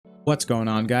What's going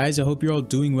on, guys? I hope you're all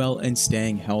doing well and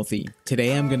staying healthy.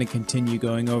 Today I'm going to continue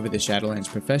going over the Shadowlands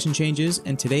profession changes,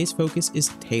 and today's focus is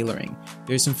tailoring.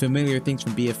 There's some familiar things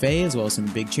from BFA as well as some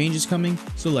big changes coming,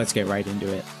 so let's get right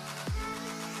into it.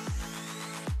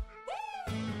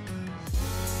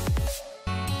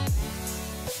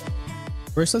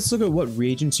 First, let's look at what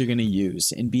reagents you're going to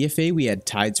use. In BFA, we had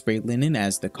Tide Spray Linen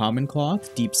as the common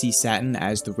cloth, Deep Sea Satin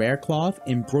as the rare cloth,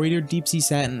 Embroidered Deep Sea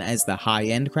Satin as the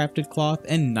high-end crafted cloth,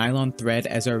 and Nylon Thread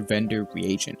as our vendor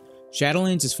reagent.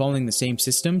 Shadowlands is following the same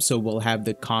system, so we'll have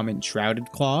the common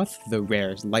Shrouded Cloth, the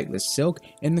rare Lightless Silk,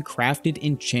 and the crafted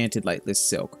Enchanted Lightless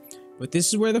Silk. But this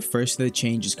is where the first of the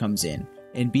changes comes in.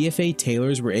 In BFA,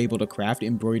 tailors were able to craft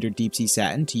embroidered deep sea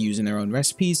satin to use in their own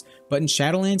recipes, but in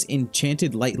Shadowlands,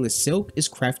 enchanted lightless silk is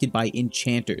crafted by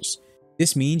enchanters.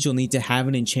 This means you'll need to have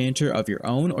an enchanter of your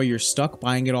own, or you're stuck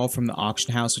buying it all from the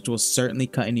auction house, which will certainly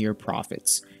cut into your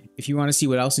profits. If you want to see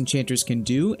what else enchanters can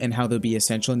do and how they'll be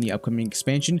essential in the upcoming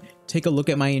expansion, take a look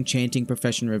at my enchanting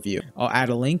profession review. I'll add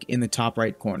a link in the top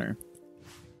right corner.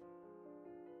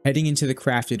 Heading into the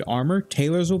crafted armor,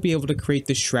 tailors will be able to create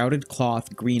the Shrouded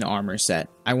Cloth green armor set.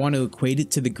 I want to equate it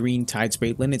to the green Tide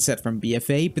Spray Linen set from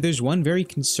BFA, but there's one very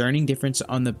concerning difference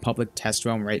on the public test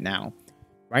realm right now.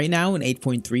 Right now in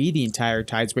 8.3, the entire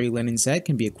Tide Spray Linen set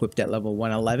can be equipped at level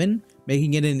 111,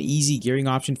 making it an easy gearing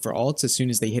option for alts as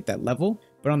soon as they hit that level,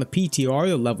 but on the PTR,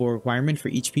 the level requirement for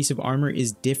each piece of armor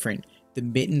is different. The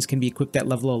mittens can be equipped at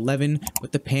level 11,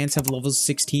 but the pants have a level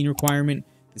 16 requirement.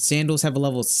 The sandals have a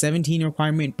level 17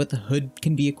 requirement, but the hood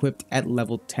can be equipped at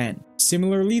level 10.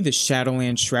 Similarly, the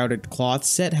Shadowlands Shrouded Cloth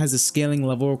set has a scaling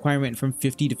level requirement from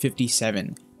 50 to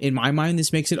 57. In my mind,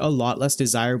 this makes it a lot less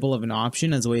desirable of an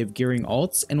option as a way of gearing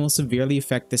alts and will severely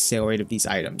affect the sale rate of these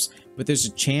items. But there's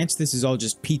a chance this is all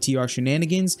just PTR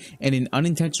shenanigans and an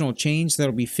unintentional change that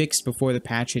will be fixed before the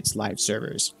patch hits live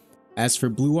servers. As for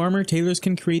blue armor, tailors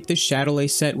can create the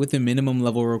Shadowlands set with a minimum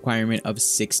level requirement of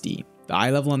 60. The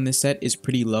eye level on this set is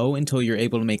pretty low until you're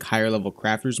able to make higher level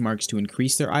crafters marks to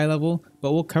increase their eye level,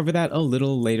 but we'll cover that a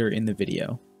little later in the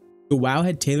video. The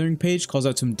Wowhead tailoring page calls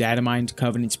out some data mined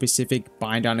covenant specific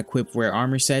bind on equip rare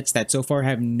armor sets that so far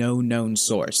have no known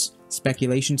source.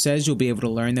 Speculation says you'll be able to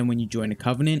learn them when you join a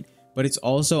covenant, but it's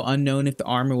also unknown if the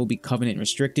armor will be covenant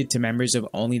restricted to members of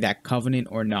only that covenant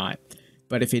or not.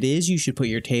 But if it is, you should put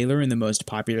your tailor in the most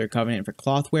popular covenant for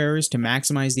cloth wearers to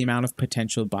maximize the amount of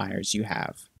potential buyers you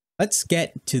have. Let's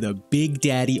get to the Big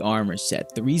Daddy armor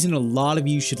set, the reason a lot of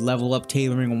you should level up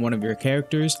tailoring on one of your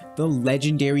characters, the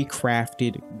legendary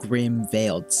crafted Grim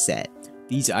Veiled set.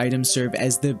 These items serve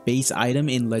as the base item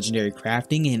in legendary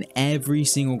crafting, and every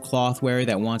single cloth wearer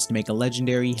that wants to make a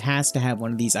legendary has to have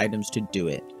one of these items to do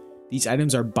it. These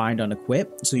items are bind on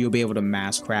equip, so you'll be able to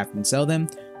mass craft and sell them,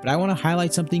 but I want to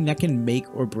highlight something that can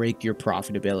make or break your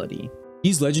profitability.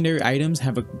 These legendary items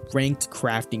have a ranked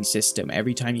crafting system.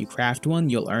 Every time you craft one,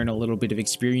 you'll earn a little bit of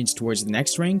experience towards the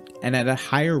next rank, and at a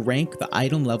higher rank, the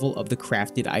item level of the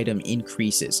crafted item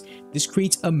increases. This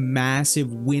creates a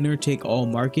massive winner-take-all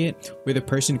market, where the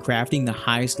person crafting the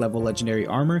highest level legendary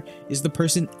armor is the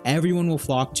person everyone will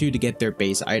flock to get their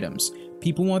base items.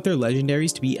 People want their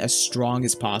legendaries to be as strong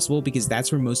as possible because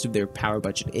that's where most of their power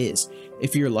budget is.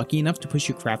 If you're lucky enough to push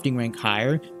your crafting rank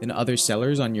higher than other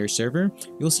sellers on your server,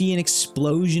 you'll see an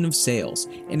explosion of sales.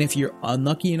 And if you're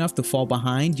unlucky enough to fall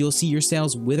behind, you'll see your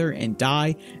sales wither and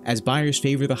die as buyers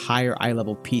favor the higher eye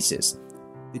level pieces.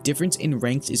 The difference in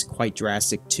ranks is quite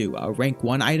drastic too. A rank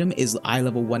 1 item is eye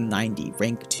level 190,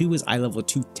 rank 2 is eye level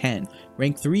 210,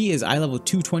 rank 3 is eye level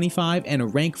 225, and a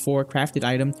rank 4 crafted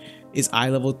item is eye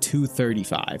level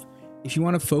 235. If you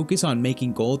want to focus on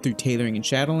making gold through tailoring in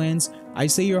Shadowlands,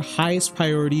 I'd say your highest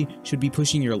priority should be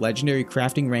pushing your legendary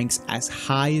crafting ranks as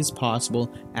high as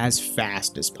possible, as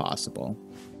fast as possible.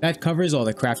 That covers all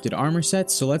the crafted armor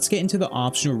sets, so let's get into the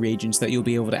optional reagents that you'll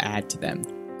be able to add to them.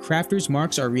 Crafter's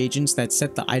marks are reagents that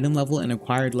set the item level and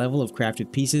acquired level of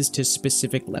crafted pieces to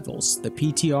specific levels. The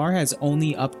PTR has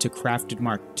only up to crafted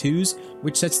mark 2s,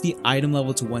 which sets the item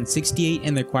level to 168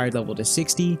 and the acquired level to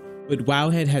 60, but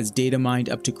Wowhead has data mined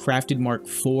up to crafted mark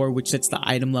 4, which sets the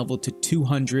item level to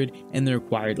 200 and the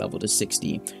required level to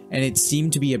 60, and it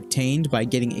seemed to be obtained by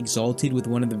getting exalted with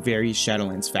one of the various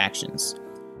Shadowlands factions.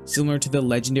 Similar to the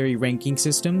legendary ranking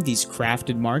system, these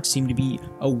crafted marks seem to be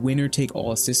a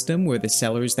winner-take-all system where the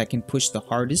sellers that can push the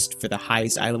hardest for the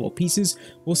highest eye level pieces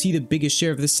will see the biggest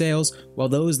share of the sales, while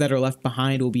those that are left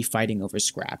behind will be fighting over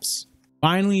scraps.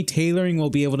 Finally, tailoring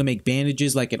will be able to make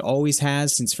bandages like it always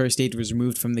has since first aid was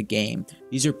removed from the game.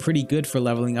 These are pretty good for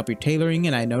leveling up your tailoring,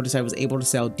 and I noticed I was able to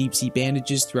sell deep sea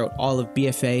bandages throughout all of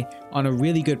BFA on a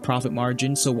really good profit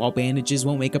margin, so while bandages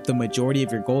won't make up the majority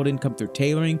of your gold income through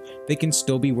tailoring, they can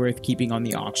still be worth keeping on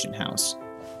the auction house.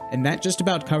 And that just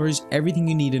about covers everything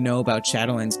you need to know about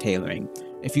Shadowlands tailoring.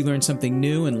 If you learned something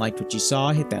new and liked what you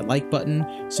saw, hit that like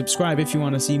button, subscribe if you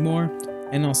want to see more,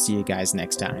 and I'll see you guys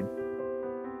next time.